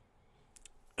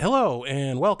Hello,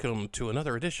 and welcome to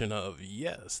another edition of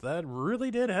Yes, That Really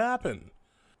Did Happen.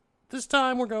 This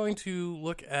time we're going to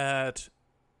look at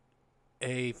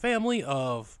a family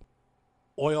of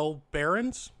oil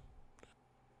barons,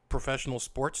 professional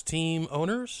sports team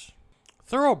owners,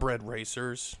 thoroughbred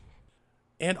racers,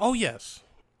 and oh yes,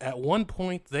 at one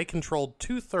point they controlled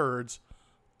 2/3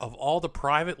 of all the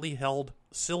privately held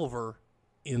silver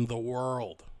in the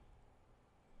world.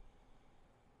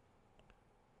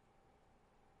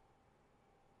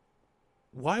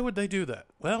 Why would they do that?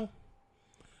 Well,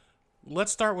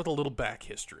 let's start with a little back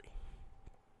history.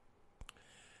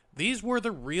 These were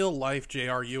the real-life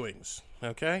J.R. Ewings,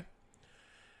 okay?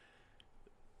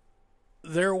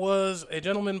 There was a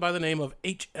gentleman by the name of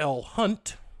H.L.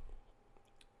 Hunt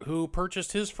who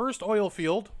purchased his first oil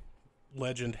field.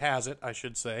 Legend has it, I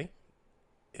should say.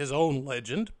 His own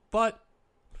legend, but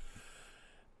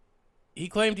he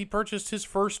claimed he purchased his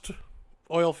first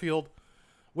oil field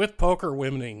with poker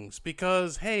winnings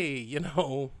because, hey,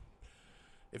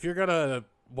 if you're going to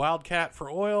wildcat for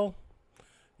oil,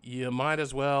 you might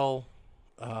as well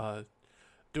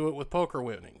do it with poker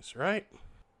winnings, right?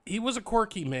 He was a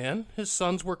quirky man. His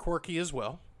sons were quirky as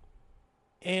well.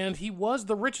 And he was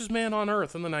the richest man on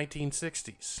earth in the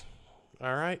 1960s.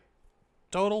 All right?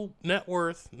 Total net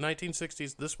worth,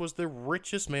 1960s. This was the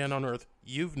richest man on earth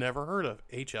you've never heard of,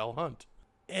 H.L. Hunt.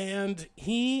 And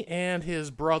he and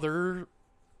his brother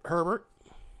Herbert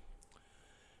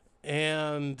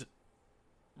and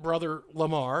brother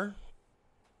Lamar,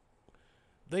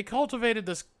 they cultivated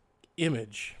this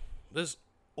image, this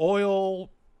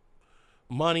oil,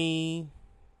 money,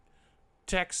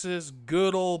 Texas,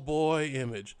 good old boy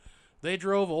image. They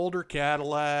drove older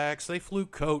Cadillacs, they flew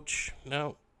coach.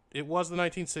 Now, it was the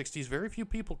 1960s. Very few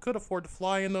people could afford to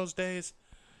fly in those days.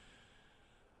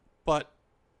 But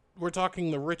we're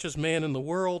talking the richest man in the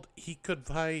world. He could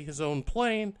buy his own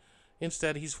plane.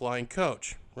 Instead, he's flying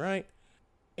coach, right?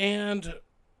 And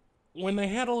when they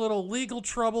had a little legal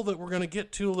trouble that we're going to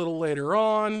get to a little later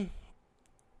on,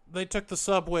 they took the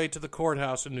subway to the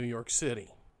courthouse in New York City.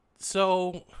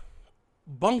 So,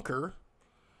 Bunker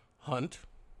Hunt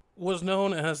was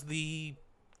known as the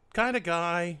kind of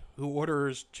guy who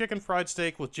orders chicken fried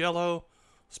steak with Jell-O,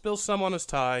 spills some on his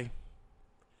tie,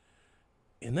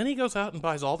 and then he goes out and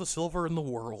buys all the silver in the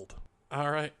world. All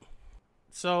right.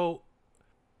 So,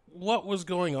 what was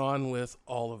going on with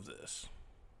all of this?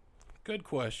 Good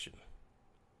question.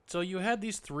 So, you had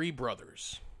these three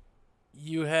brothers.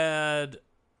 You had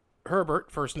Herbert,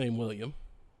 first name William.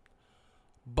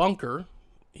 Bunker,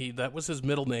 that was his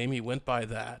middle name. He went by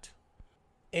that.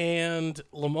 And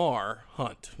Lamar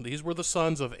Hunt. These were the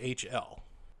sons of H.L.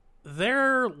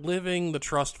 They're living the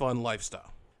trust fund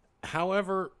lifestyle.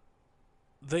 However,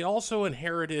 they also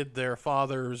inherited their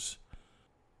father's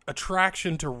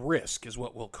attraction to risk, is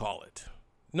what we'll call it.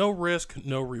 No risk,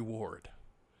 no reward.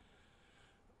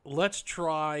 Let's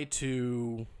try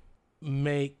to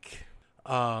make,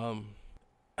 let's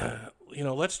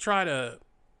try to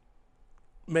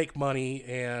make money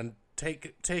and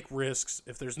take risks.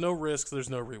 If there's no risks, there's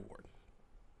no reward.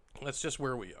 That's just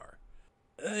where we are.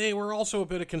 They were also a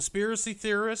bit of conspiracy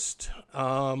theorist.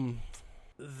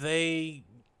 They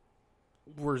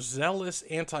were zealous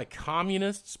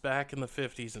anti-communists back in the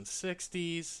 50s and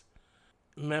 60s,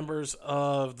 members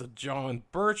of the John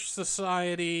Birch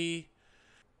Society,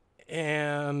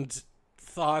 and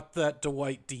thought that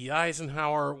Dwight D.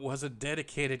 Eisenhower was a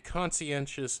dedicated,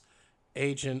 conscientious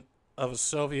agent of a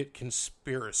Soviet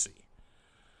conspiracy.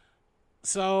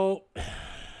 So,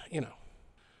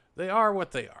 they are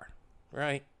what they are,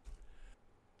 right?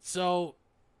 So,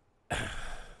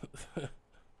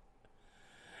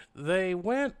 they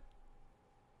went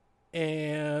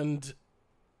and,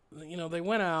 they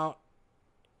went out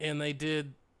and they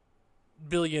did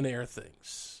billionaire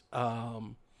things.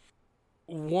 One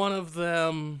of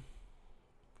them,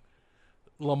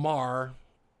 Lamar,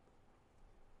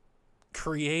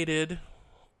 created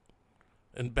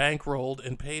and bankrolled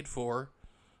and paid for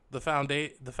the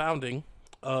founding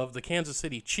of the Kansas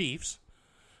City Chiefs.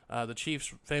 The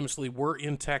Chiefs famously were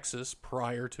in Texas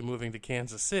prior to moving to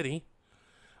Kansas City.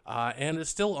 And is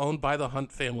still owned by the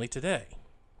Hunt family today.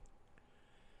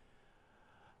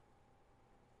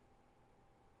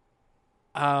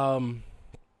 The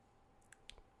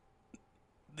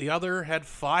other had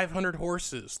 500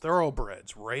 horses,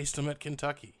 thoroughbreds, raced them at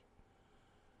Kentucky.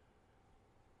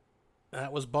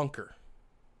 That was Bunker.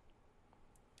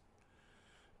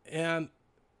 And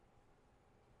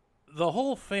the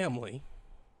whole family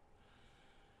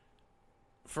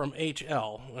from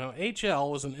H.L. Now, H.L.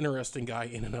 was an interesting guy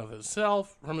in and of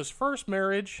himself. From his first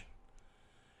marriage,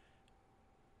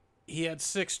 He had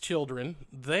 6 children.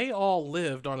 They all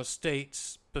lived on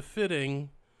estates befitting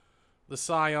the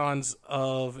scions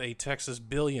of a Texas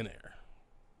billionaire.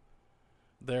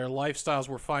 Their lifestyles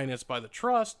were financed by the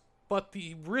trust, but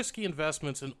the risky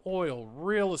investments in oil,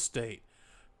 real estate,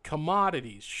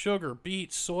 commodities, sugar,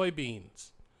 beets, soybeans,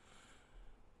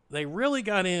 they really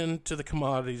got into the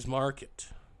commodities market.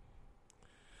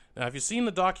 Now, if you've seen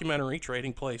the documentary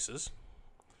Trading Places,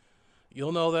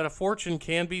 you'll know that a fortune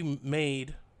can be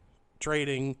made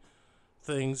trading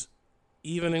things,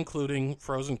 even including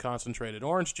frozen concentrated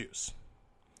orange juice.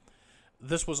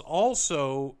 This was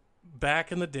also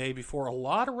back in the day before a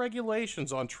lot of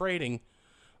regulations on trading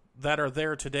that are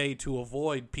there today to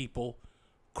avoid people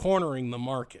cornering the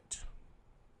market.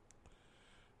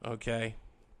 Okay?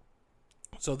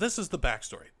 So this is the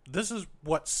backstory. This is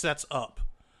what sets up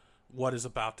what is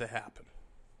about to happen.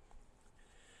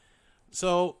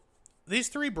 So these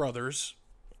 3 brothers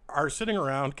are sitting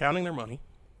around counting their money,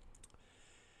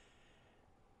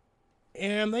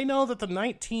 and they know that the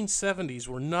 1970s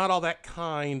were not all that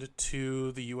kind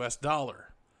to the US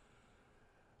dollar.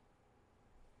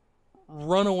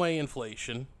 Runaway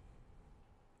inflation,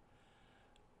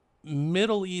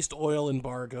 Middle East oil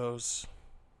embargoes,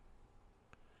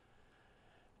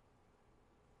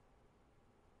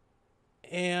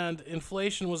 and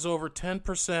inflation was over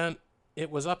 10%. It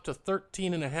was up to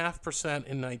 13.5%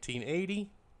 in 1980.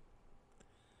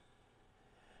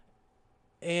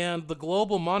 And the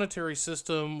global monetary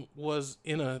system was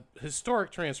in a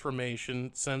historic transformation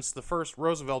since the first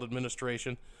Roosevelt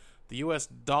administration. The U.S.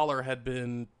 dollar had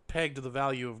been pegged to the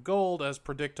value of gold as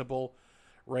predictable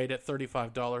rate at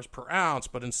 $35 per ounce.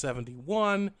 But in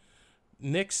 71,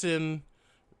 Nixon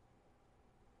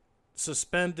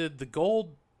suspended the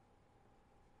gold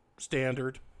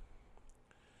standard.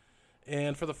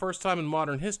 And for the first time in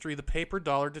modern history, the paper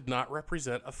dollar did not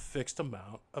represent a fixed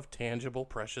amount of tangible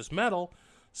precious metal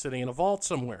sitting in a vault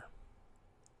somewhere.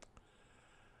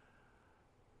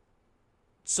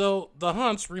 So the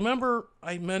Hunts, remember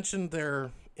I mentioned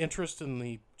their interest in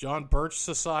the John Birch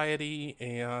Society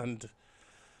and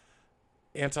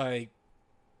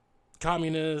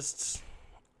anti-communists,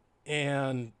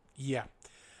 and yeah.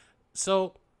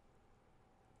 So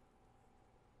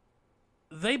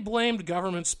they blamed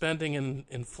government spending and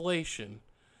inflation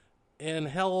and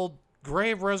held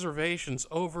grave reservations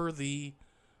over the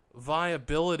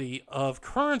viability of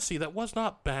currency that was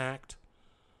not backed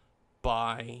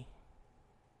by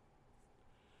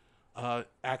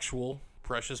actual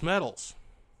precious metals.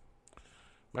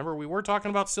 Remember, we were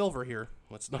talking about silver here.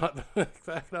 Let's not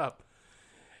back it up.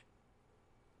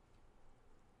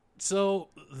 So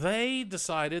they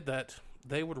decided that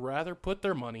they would rather put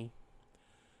their money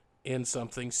in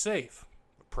something safe,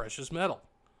 a precious metal,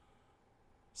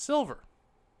 silver.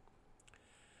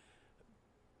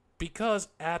 Because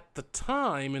at the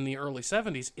time, in the early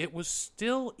 70s, it was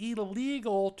still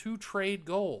illegal to trade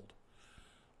gold.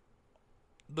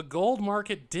 The gold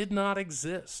market did not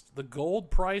exist. The gold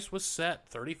price was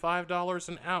set $35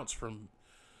 an ounce for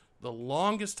the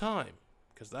longest time,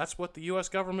 because that's what the U.S.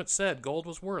 government said gold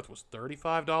was worth, was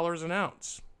 $35 an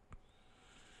ounce.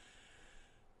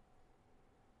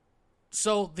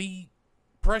 So the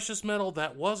precious metal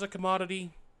that was a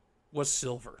commodity was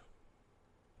silver.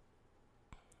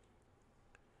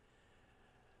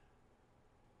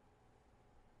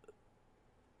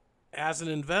 As an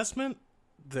investment,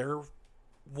 there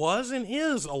was and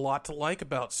is a lot to like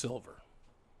about silver.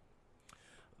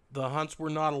 The Hunts were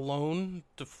not alone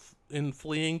in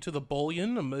fleeing to the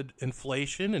bullion amid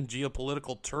inflation and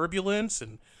geopolitical turbulence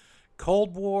and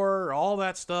Cold War, all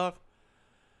that stuff.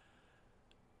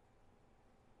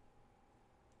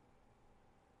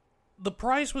 The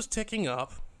price was ticking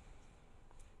up,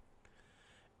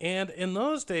 and in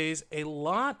those days, a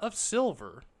lot of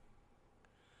silver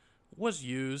was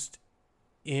used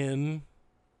in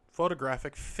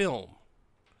photographic film.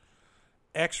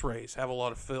 X-rays have a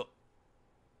lot of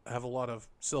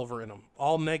silver in them.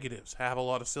 All negatives have a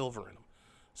lot of silver in them.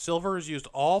 Silver is used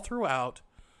all throughout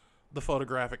the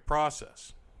photographic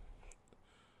process.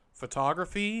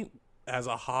 Photography as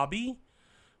a hobby,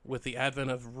 with the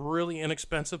advent of really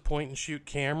inexpensive point-and-shoot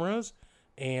cameras,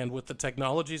 and with the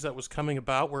technologies that was coming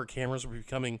about where cameras were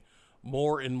becoming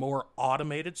more and more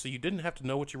automated, so you didn't have to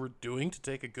know what you were doing to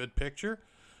take a good picture,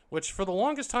 which for the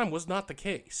longest time was not the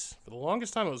case. For the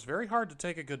longest time, it was very hard to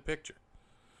take a good picture.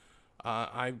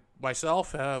 I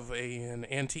myself have an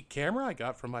antique camera I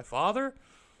got from my father.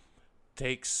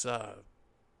 Takes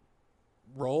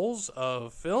rolls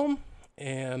of film,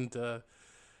 and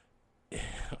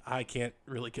I can't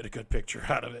really get a good picture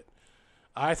out of it.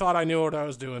 I thought I knew what I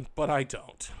was doing, but I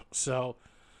don't. So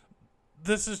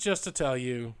this is just to tell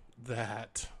you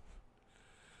that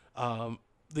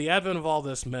the advent of all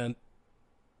this meant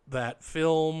that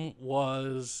film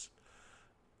was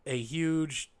a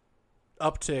huge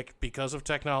uptick because of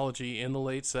technology in the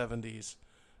late 70s.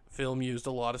 Film used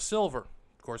a lot of silver.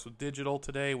 Of course, with digital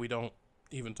today, we don't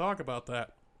even talk about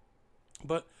that.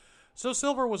 But so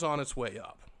silver was on its way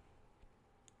up.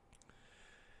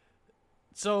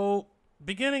 So,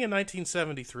 beginning in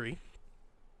 1973,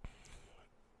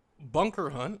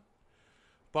 Bunker Hunt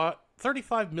bought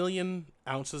 35 million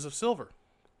ounces of silver,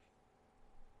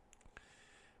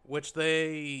 which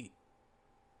they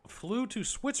flew to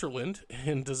Switzerland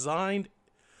and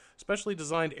specially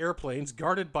designed airplanes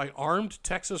guarded by armed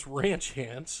Texas ranch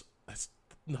hands. That's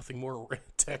nothing more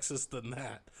Texas than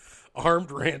that.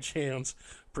 Armed ranch hands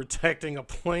protecting a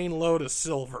plane load of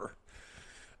silver.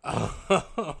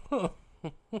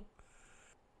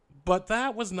 But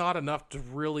that was not enough to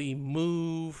really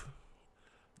move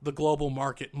the global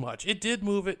market much. It did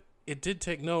move it. It did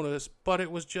take notice, but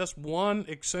it was just one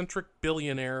eccentric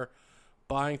billionaire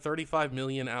buying 35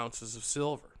 million ounces of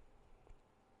silver.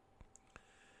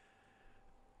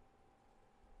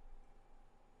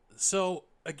 So,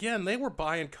 again, they were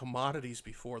buying commodities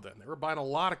before then. They were buying a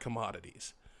lot of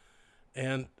commodities.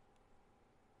 And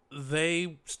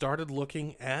they started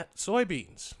looking at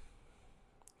soybeans.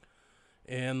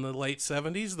 In the late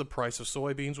 70s, the price of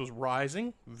soybeans was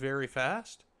rising very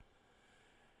fast,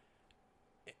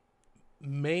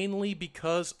 mainly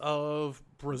because of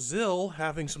Brazil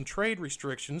having some trade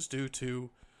restrictions due to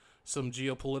some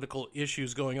geopolitical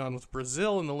issues going on with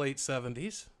Brazil in the late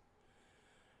 70s.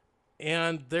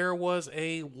 And there was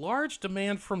a large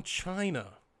demand from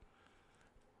China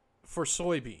for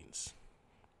soybeans.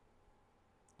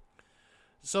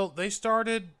 So they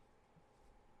started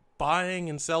buying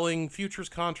and selling futures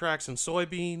contracts in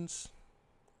soybeans.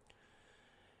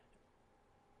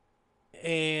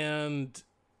 And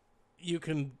you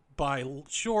can buy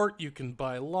short, you can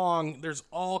buy long. There's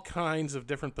all kinds of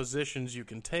different positions you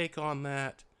can take on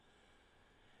that.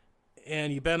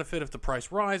 And you benefit if the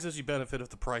price rises, you benefit if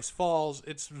the price falls.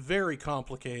 It's very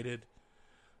complicated.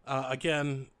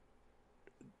 Again,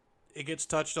 it gets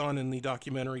touched on in the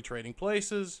documentary Trading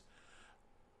Places.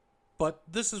 But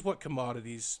this is what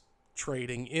commodities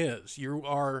trading is. You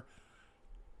are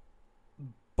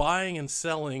buying and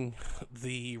selling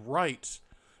the rights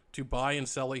to buy and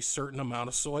sell a certain amount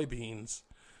of soybeans.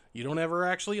 You don't ever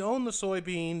actually own the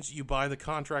soybeans. You buy the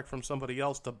contract from somebody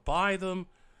else to buy them.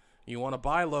 You want to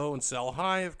buy low and sell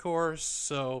high, of course.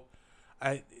 So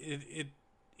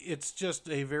it's just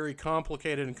a very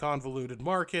complicated and convoluted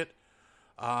market.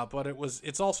 But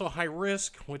it's also high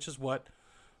risk, which is what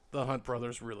the Hunt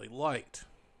brothers really liked.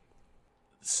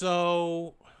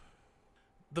 So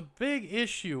the big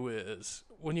issue is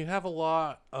when you have a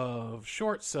lot of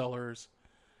short sellers,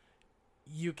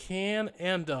 you can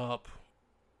end up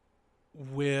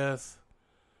with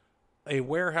a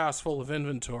warehouse full of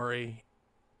inventory,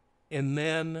 and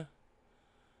then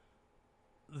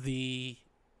the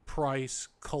price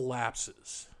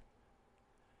collapses.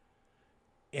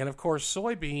 And of course,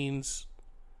 soybeans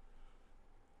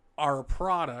are a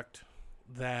product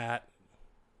that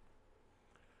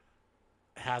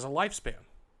has a lifespan,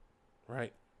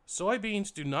 right?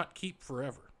 Soybeans do not keep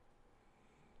forever.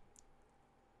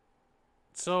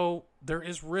 So there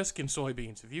is risk in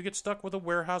soybeans. If you get stuck with a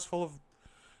warehouse full of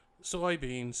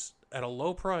soybeans at a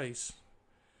low price,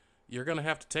 you're going to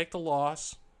have to take the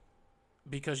loss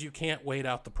because you can't wait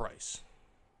out the price.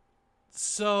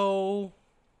 So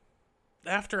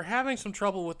after having some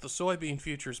trouble with the soybean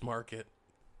futures market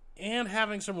and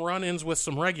having some run-ins with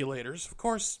some regulators, of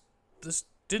course, this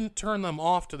didn't turn them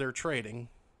off to their trading.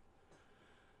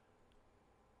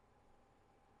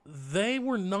 They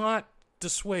were not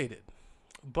dissuaded.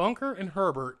 Bunker and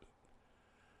Herbert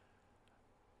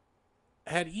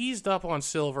had eased up on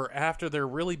silver after their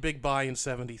really big buy in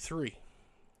 73.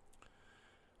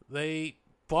 They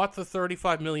bought the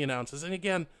 35 million ounces. And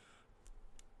again,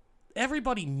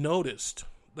 everybody noticed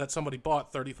that somebody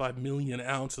bought 35 million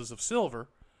ounces of silver,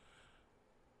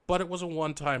 but it was a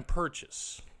one-time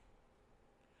purchase.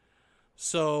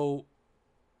 So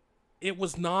it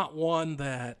was not one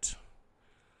that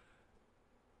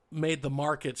made the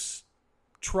markets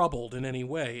troubled in any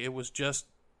way. It was just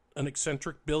an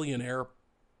eccentric billionaire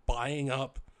buying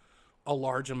up a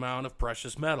large amount of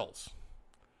precious metals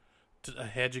to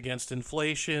hedge against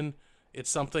inflation. It's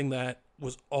something that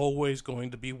was always going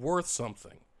to be worth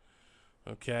something.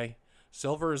 Okay?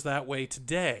 Silver is that way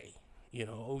today. You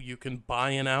know, you can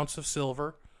buy an ounce of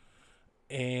silver,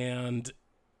 and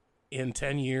in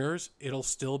 10 years, it'll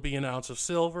still be an ounce of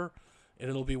silver, and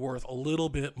it'll be worth a little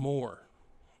bit more.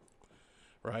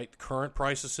 right? Current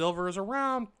price of silver is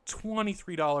around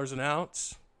 $23 an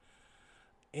ounce.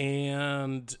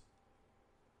 And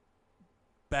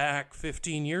back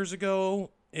 15 years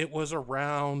ago, it was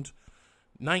around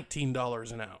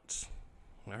 $19 an ounce.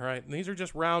 All right, and these are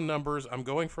just round numbers. I'm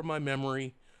going from my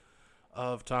memory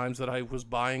of times that I was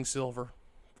buying silver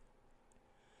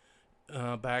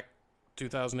back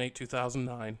 2008,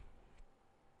 2009.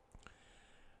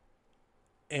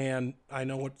 And I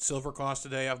know what silver costs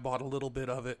today. I've bought a little bit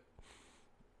of it.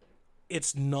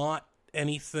 It's not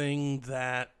anything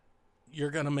that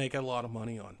you're going to make a lot of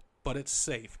money on, but it's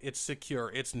safe. It's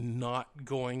secure. It's not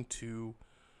going to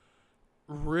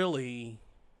really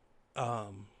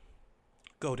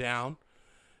go down.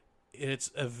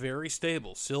 It's a very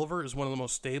stable. Silver is one of the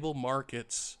most stable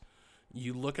markets.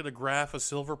 You look at a graph of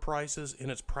silver prices,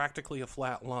 and it's practically a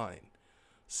flat line.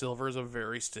 Silver is a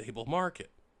very stable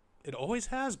market. It always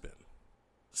has been.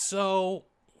 So,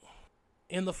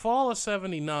 in the fall of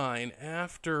 79,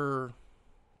 after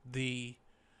the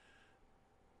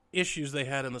issues they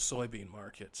had in the soybean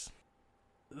markets,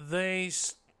 they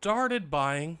started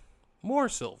buying more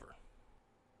silver.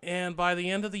 And by the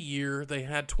end of the year, they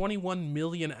had 21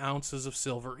 million ounces of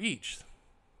silver each.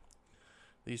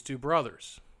 These two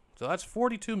brothers. So that's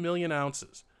 42 million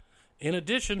ounces. In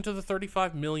addition to the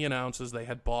 35 million ounces they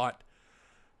had bought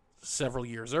several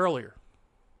years earlier.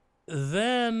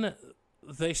 Then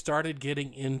they started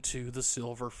getting into the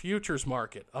silver futures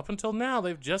market. Up until now,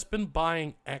 they've just been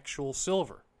buying actual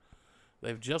silver.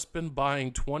 They've just been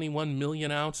buying 21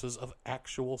 million ounces of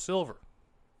actual silver.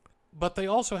 But they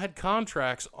also had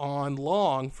contracts on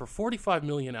long for 45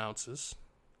 million ounces.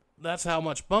 That's how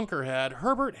much Bunker had.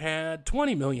 Herbert had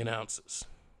 20 million ounces.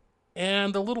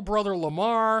 And the little brother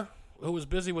Lamar, who was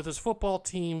busy with his football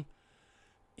team,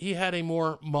 he had a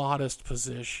more modest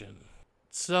position.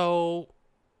 So,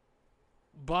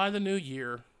 by the new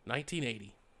year,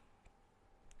 1980,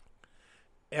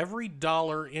 every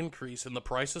dollar increase in the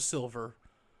price of silver,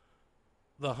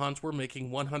 the Hunts were making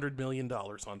 $100 million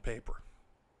on paper.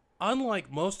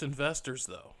 Unlike most investors,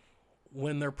 though,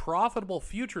 when their profitable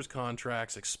futures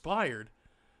contracts expired,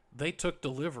 they took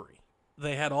delivery.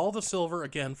 They had all the silver,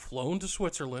 again, flown to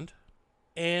Switzerland,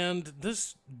 and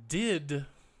this did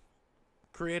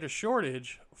create a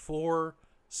shortage for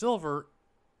silver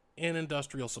in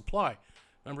industrial supply.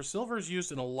 Remember, silver is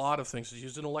used in a lot of things. It's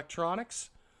used in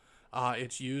electronics.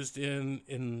 It's used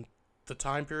in the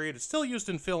time period. It's still used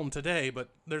in film today, but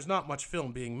there's not much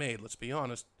film being made, let's be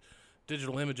honest.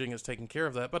 Digital imaging has taken care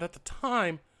of that. But at the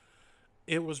time,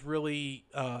 it was really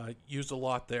used a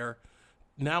lot there.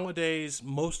 Nowadays,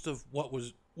 most of what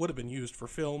would have been used for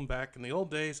film back in the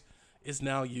old days is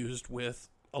now used with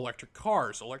electric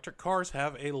cars. Electric cars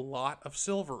have a lot of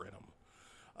silver in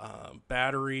them.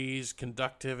 Batteries,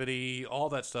 conductivity, all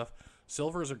that stuff.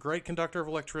 Silver is a great conductor of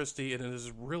electricity, and it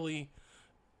is really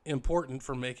important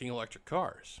for making electric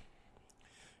cars.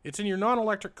 It's in your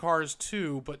non-electric cars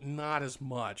too, but not as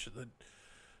much. The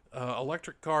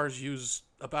electric cars use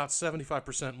about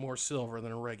 75% more silver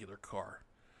than a regular car.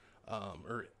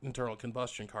 Or internal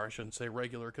combustion car. I shouldn't say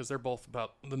regular, because they're both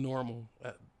about the normal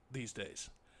these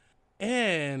days.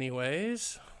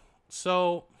 Anyways,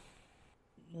 so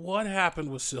what happened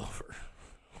with silver?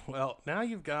 Well, now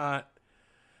you've got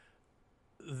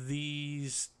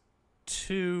these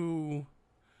three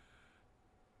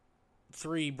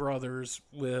brothers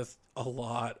with a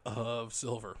lot of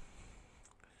silver.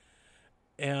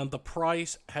 And the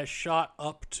price has shot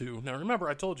up to... Now remember,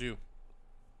 I told you,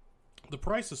 the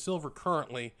price of silver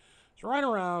currently is right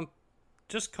around,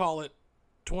 just call it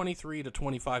 $23 to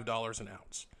 $25 an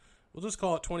ounce. We'll just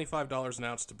call it $25 an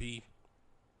ounce to be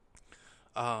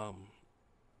on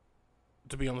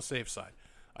the safe side.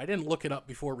 I didn't look it up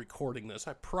before recording this.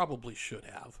 I probably should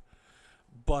have.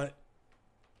 But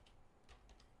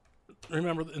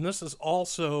remember, and this is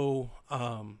also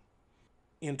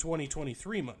in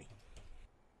 2023 money.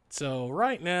 So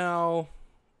right now,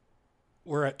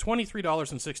 we're at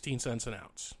 $23.16 an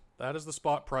ounce. That is the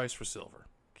spot price for silver.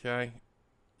 Okay?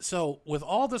 So with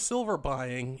all the silver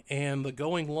buying and the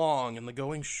going long and the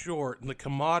going short and the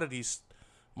commodities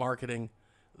marketing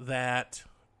that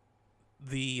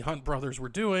the Hunt brothers were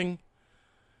doing,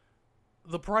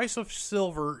 the price of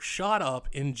silver shot up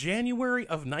in January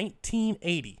of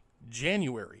 1980.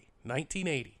 January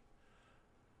 1980.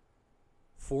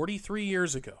 43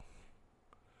 years ago.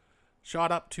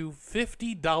 Shot up to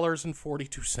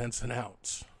 $50.42 an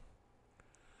ounce.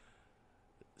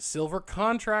 Silver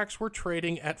contracts were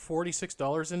trading at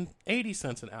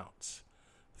 $46.80 an ounce.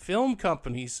 Film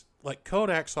companies like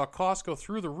Kodak saw costs go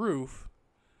through the roof.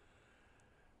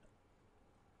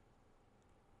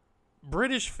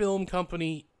 British film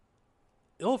company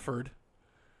Ilford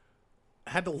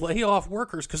had to lay off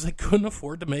workers because they couldn't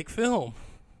afford to make film.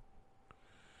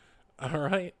 All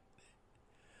right.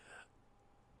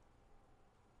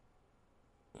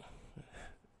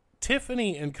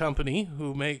 Tiffany and Company,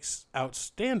 who makes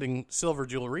outstanding silver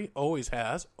jewelry, always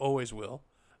has, always will,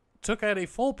 took out a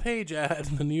full-page ad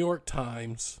in the New York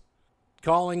Times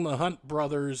calling the Hunt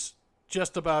brothers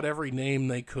just about every name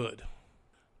they could.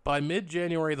 By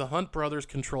mid-January, the Hunt brothers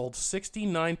controlled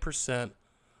 69%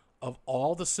 of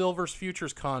all the silver's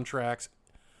futures contracts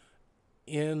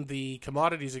in the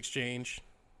commodities exchange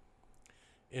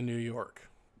in New York.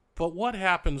 But what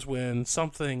happens when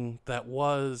something that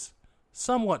was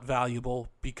somewhat valuable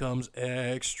becomes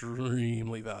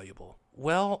extremely valuable?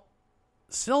 Well,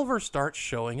 silver starts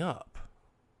showing up.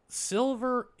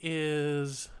 Silver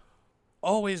has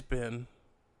always been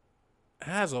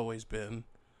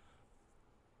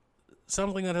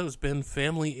something that has been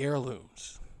family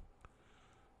heirlooms.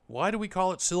 Why do we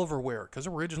call it silverware? Because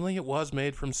originally it was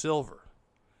made from silver.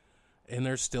 And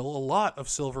there's still a lot of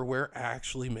silverware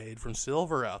actually made from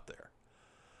silver out there.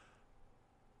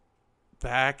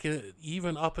 Back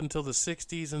even up until the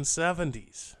 60s and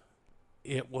 70s,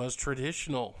 it was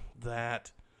traditional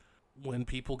that when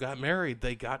people got married,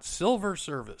 they got silver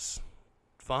service.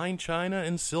 Fine china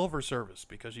and silver service,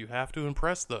 because you have to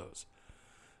impress those.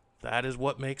 That is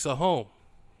what makes a home.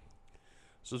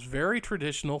 So it's a very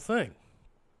traditional thing.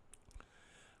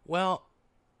 Well,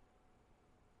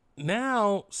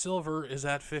 now silver is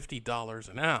at $50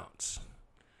 an ounce.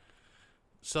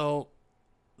 So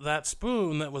that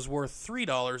spoon that was worth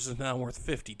 $3 is now worth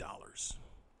 $50.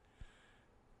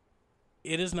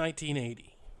 It is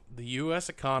 1980. The U.S.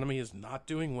 economy is not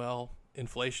doing well.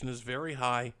 Inflation is very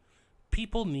high.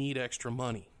 People need extra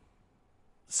money.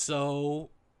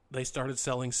 So they started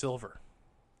selling silver.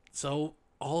 So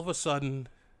all of a sudden,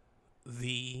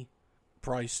 the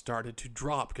price started to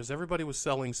drop because everybody was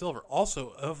selling silver.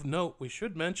 Also, of note, we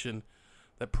should mention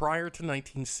that prior to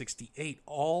 1968,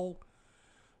 all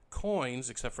coins,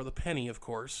 except for the penny, of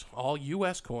course, all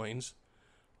U.S. coins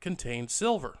contained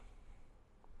silver.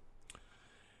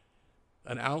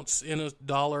 An ounce in a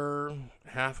dollar,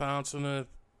 half ounce in a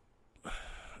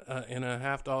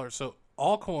half dollar. So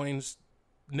all coins,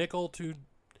 nickel to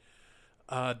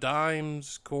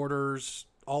dimes, quarters,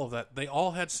 all of that, they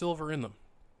all had silver in them.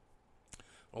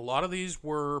 A lot of these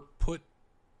were put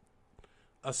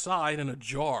aside in a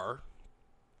jar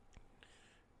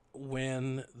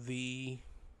when the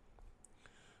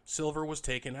silver was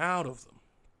taken out of them.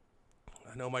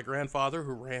 I know my grandfather,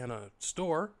 who ran a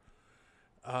store,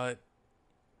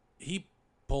 he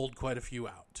pulled quite a few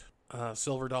out.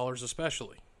 Silver dollars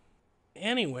especially.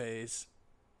 Anyways,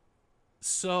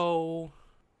 so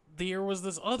there was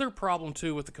this other problem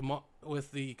too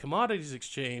with the commodities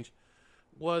exchange,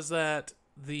 was that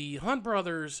the Hunt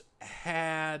brothers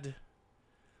had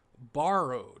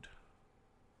borrowed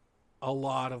a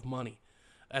lot of money.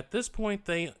 At this point,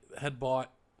 they had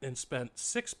bought and spent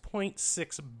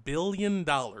 $6.6 billion.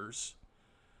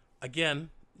 Again,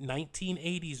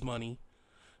 1980s money.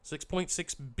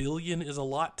 $6.6 billion is a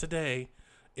lot today.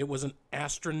 It was an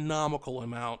astronomical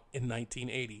amount in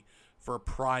 1980 for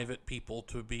private people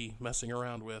to be messing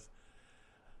around with.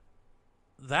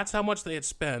 That's how much they had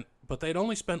spent, but they'd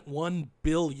only spent $1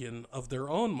 billion of their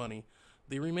own money.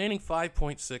 The remaining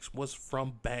 5.6 was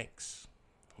from banks.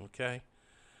 Okay?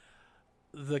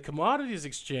 The commodities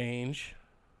exchange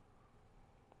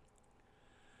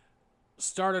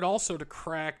started also to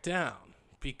crack down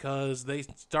because they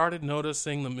started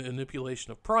noticing the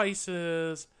manipulation of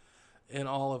prices and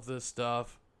all of this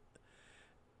stuff.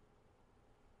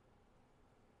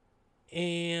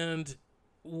 And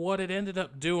what it ended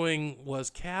up doing was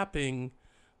capping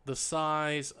the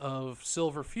size of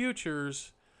silver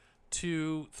futures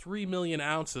to 3 million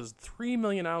ounces. 3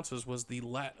 million ounces was the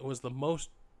most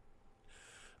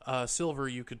silver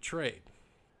you could trade.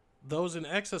 Those in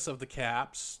excess of the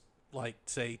caps, like,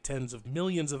 say, tens of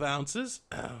millions of ounces,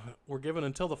 were given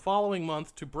until the following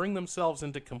month to bring themselves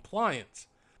into compliance.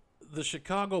 The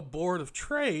Chicago Board of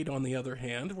Trade, on the other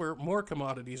hand, where more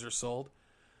commodities are sold,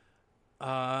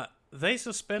 they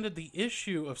suspended the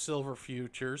issue of silver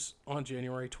futures on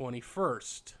January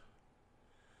 21st.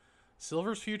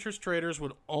 Silver futures traders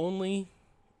would only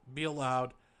be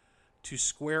allowed to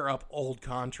square up old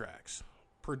contracts.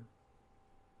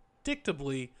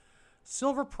 Predictably,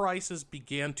 silver prices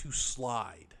began to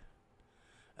slide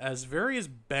as various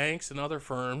banks and other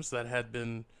firms that had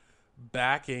been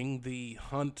backing the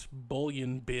Hunt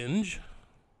bullion binge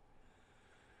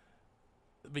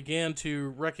began to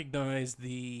recognize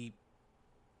the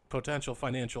potential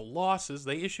financial losses,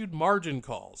 they issued margin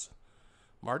calls.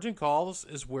 Margin calls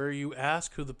is where you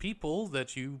ask who the people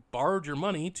that you borrowed your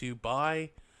money to buy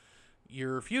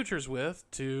your futures with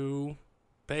to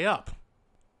pay up.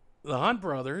 The Hunt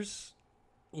brothers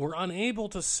were unable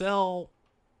to sell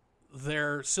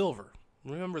their silver.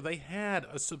 Remember, they had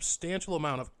a substantial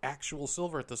amount of actual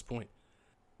silver at this point.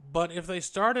 But if they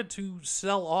started to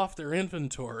sell off their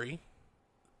inventory,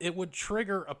 it would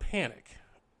trigger a panic.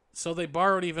 So they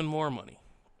borrowed even more money.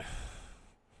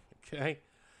 Okay?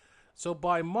 So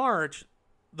by March,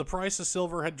 the price of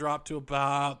silver had dropped to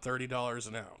about $30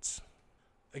 an ounce.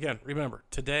 Again, remember,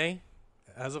 today,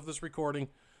 as of this recording,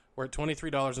 we're at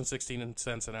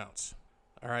 $23.16 an ounce.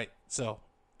 All right, so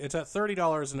it's at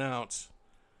 $30 an ounce.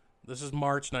 This is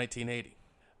March 1980.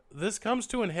 This comes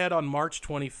to an head on March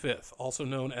 25th, also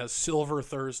known as Silver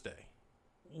Thursday,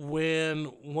 when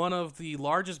one of the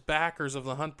largest backers of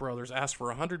the Hunt brothers asked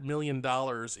for $100 million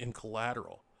in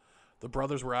collateral. The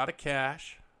brothers were out of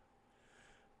cash,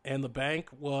 and the bank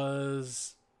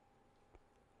was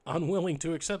unwilling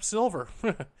to accept silver.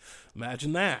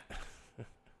 Imagine that.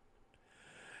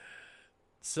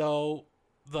 So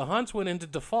the Hunts went into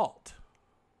default.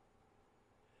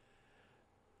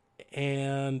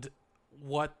 And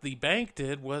what the bank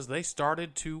did was they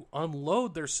started to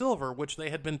unload their silver, which they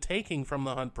had been taking from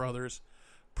the Hunt brothers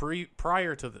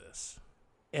prior to this.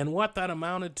 And what that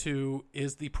amounted to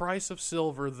is the price of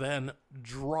silver then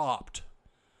dropped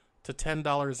to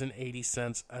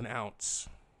 $10.80 an ounce.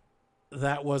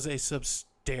 That was a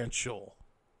substantial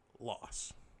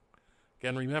loss.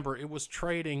 Again, remember, it was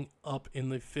trading up in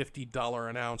the $50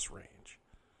 an ounce range,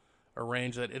 a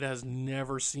range that it has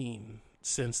never seen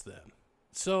since then.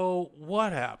 So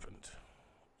what happened?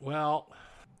 Well,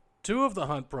 two of the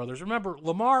Hunt brothers, remember,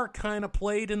 Lamar kind of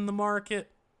played in the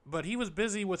market, but he was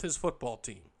busy with his football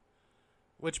team,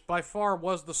 which by far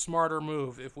was the smarter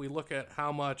move if we look at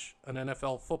how much an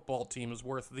NFL football team is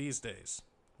worth these days.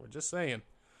 We're just saying.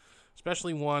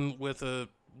 Especially one with a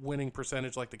winning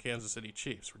percentage like the Kansas City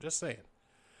Chiefs. We're just saying.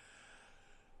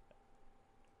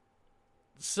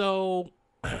 So,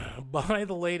 by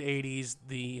the late 80s,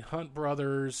 the Hunt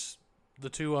brothers, the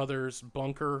two others,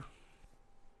 Bunker,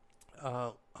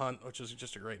 Hunt, which is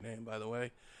just a great name, by the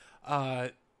way,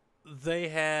 they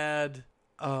had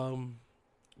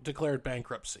declared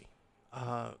bankruptcy.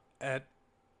 At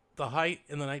the height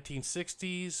in the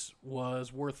 1960s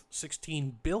was worth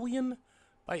 $16 billion.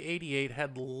 By 88,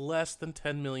 had less than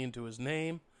 $10 million to his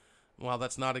name. While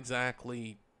that's not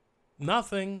exactly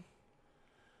nothing,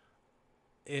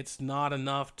 it's not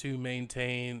enough to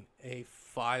maintain a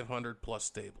 500-plus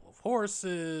stable of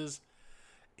horses.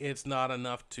 It's not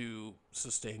enough to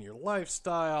sustain your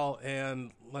lifestyle.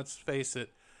 And let's face it,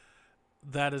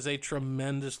 that is a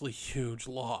tremendously huge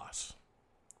loss.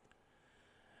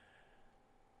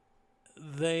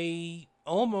 They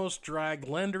almost dragged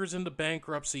lenders into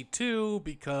bankruptcy too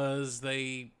because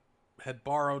they had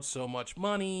borrowed so much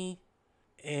money,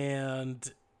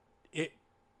 and it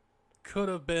could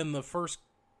have been the first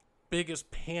biggest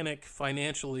panic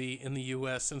financially in the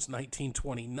U.S. since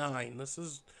 1929. This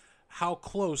is how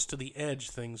close to the edge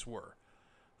things were.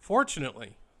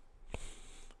 Fortunately,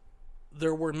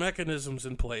 there were mechanisms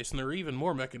in place, and there are even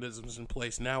more mechanisms in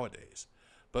place nowadays.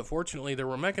 But fortunately, there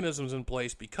were mechanisms in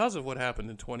place because of what happened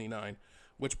in 29,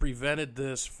 which prevented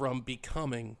this from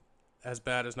becoming as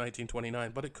bad as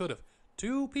 1929. But it could have.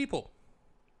 Two people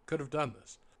could have done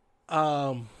this.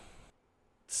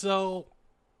 So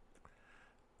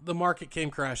the market came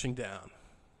crashing down.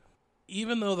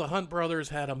 Even though the Hunt brothers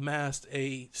had amassed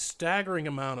a staggering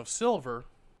amount of silver,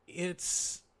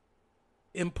 it's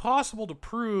impossible to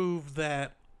prove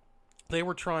that they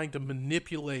were trying to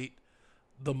manipulate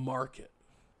the market.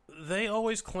 They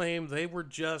always claimed they were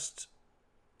just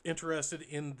interested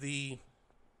in the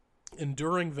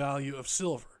enduring value of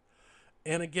silver.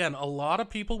 And again, a lot of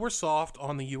people were soft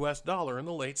on the U.S. dollar in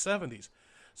the late 70s.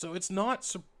 So it's not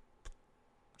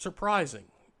surprising.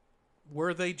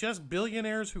 Were they just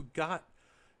billionaires who got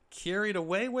carried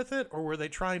away with it, or were they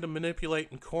trying to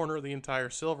manipulate and corner the entire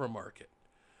silver market?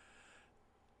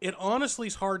 It honestly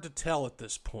is hard to tell at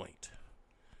this point.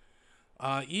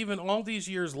 Even all these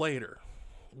years later,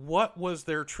 what was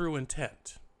their true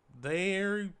intent?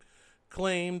 They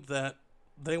claimed that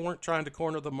they weren't trying to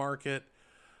corner the market.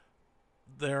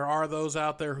 There are those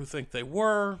out there who think they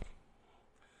were.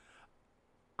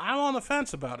 I'm on the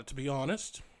fence about it, to be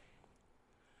honest.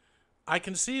 I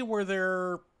can see where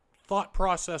their thought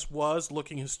process was,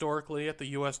 looking historically at the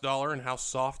U.S. dollar and how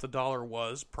soft the dollar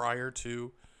was prior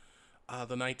to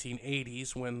the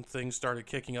 1980s when things started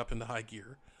kicking up into high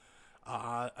gear.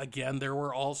 Again, there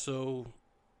were also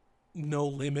no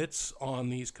limits on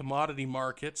these commodity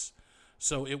markets.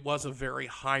 So it was a very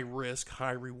high risk,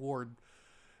 high reward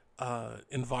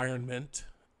environment.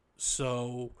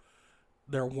 So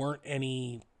there weren't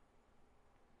any,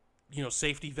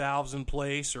 safety valves in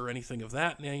place or anything of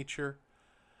that nature.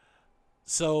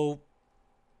 So,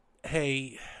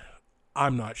 hey,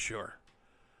 I'm not sure.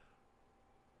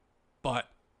 But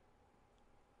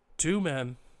two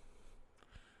men,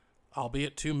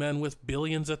 albeit two men with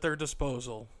billions at their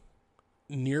disposal,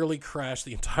 nearly crashed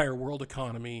the entire world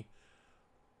economy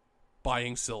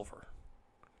buying silver.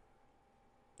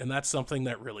 And that's something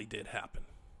that really did happen.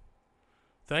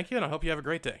 Thank you, and I hope you have a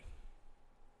great day.